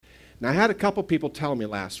Now, I had a couple people tell me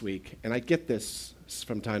last week, and I get this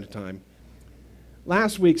from time to time.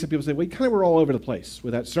 Last week, some people said, well, you kind of were all over the place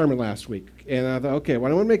with that sermon last week. And I thought, okay,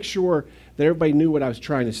 well, I want to make sure that everybody knew what I was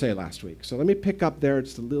trying to say last week. So let me pick up there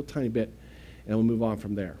just a little tiny bit, and we'll move on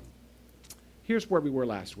from there. Here's where we were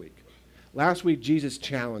last week. Last week, Jesus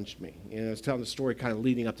challenged me. I was telling the story kind of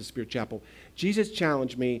leading up to Spirit Chapel. Jesus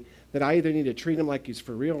challenged me that I either need to treat him like he's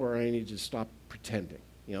for real or I need to stop pretending.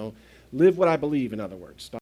 Live what I believe, in other words. Stop